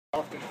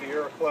Austin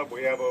Sierra Club.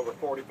 We have over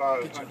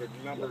 4,500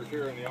 members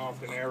here in the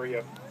Austin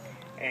area,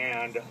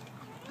 and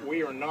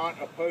we are not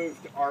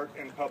opposed to art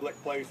in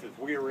public places.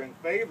 We are in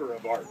favor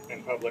of art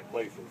in public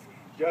places,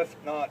 just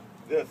not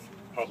this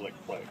public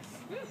place.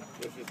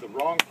 This is the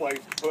wrong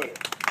place to put it.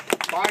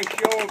 By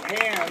show of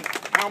hands,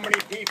 how many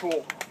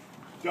people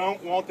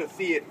don't want to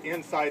see it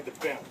inside the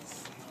fence?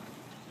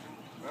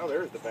 Well,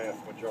 there's the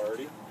vast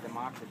majority.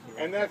 Democracy.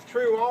 And that's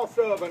true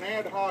also of an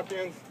ad hoc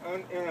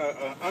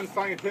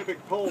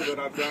unscientific poll that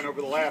I've done over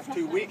the last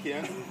 2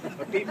 weekends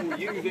of people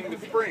using the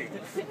springs.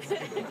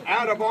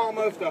 Out of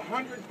almost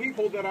 100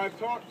 people that I've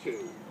talked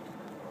to,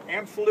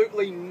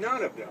 absolutely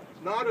none of them,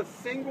 not a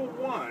single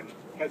one,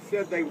 has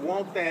said they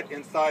want that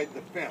inside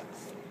the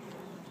fence.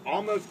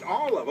 Almost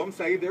all of them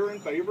say they're in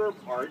favor of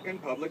art in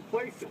public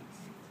places.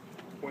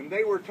 When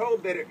they were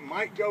told that it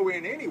might go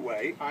in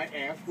anyway, I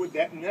asked, would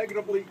that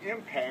negatively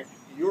impact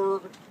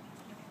your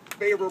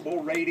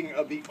favorable rating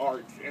of the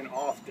arts in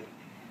Austin?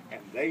 And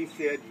they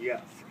said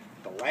yes.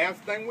 The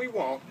last thing we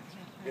want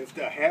is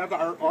to have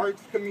our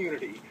arts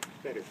community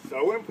that is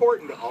so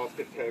important to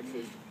Austin,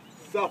 Texas,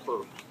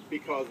 suffer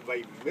because of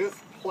a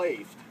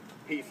misplaced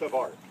piece of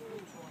art.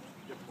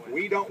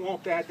 We don't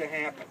want that to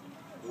happen.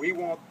 We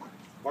want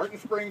Martin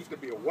Springs to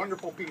be a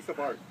wonderful piece of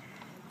art.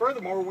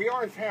 Furthermore, we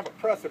always have a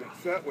precedent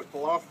set with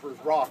Philosopher's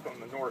Rock on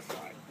the north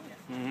side.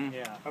 Mm-hmm.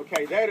 Yeah.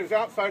 Okay, that is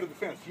outside of the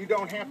fence. You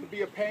don't have to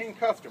be a paying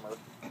customer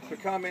to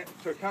come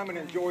and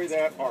enjoy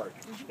that art.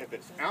 If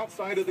it's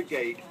outside of the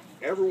gate,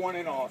 everyone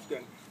in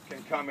Austin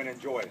can come and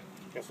enjoy it.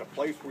 It's a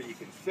place where you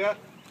can sit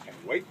and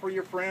wait for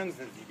your friends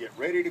as you get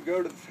ready to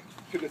go to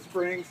the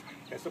springs.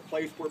 It's a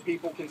place where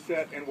people can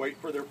sit and wait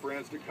for their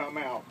friends to come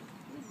out.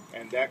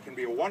 And that can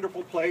be a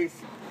wonderful place.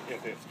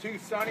 If it's too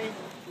sunny,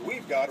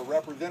 we've got a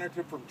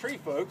representative from Tree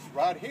Folks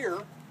right here,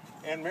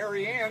 and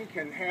Mary Ann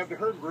can have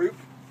her group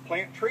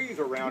plant trees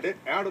around it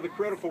out of the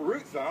critical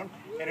root zone,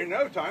 and in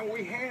no time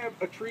we have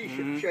a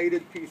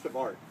tree-shaded piece of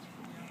art.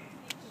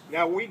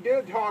 Now, we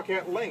did talk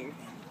at length,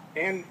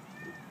 and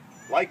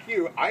like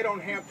you, I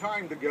don't have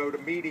time to go to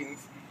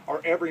meetings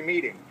or every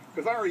meeting,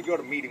 because I already go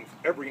to meetings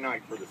every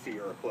night for the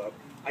Sierra Club.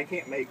 I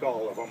can't make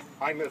all of them.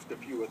 I missed a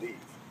few of these.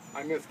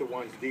 I missed the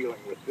ones dealing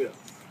with this.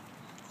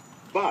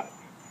 But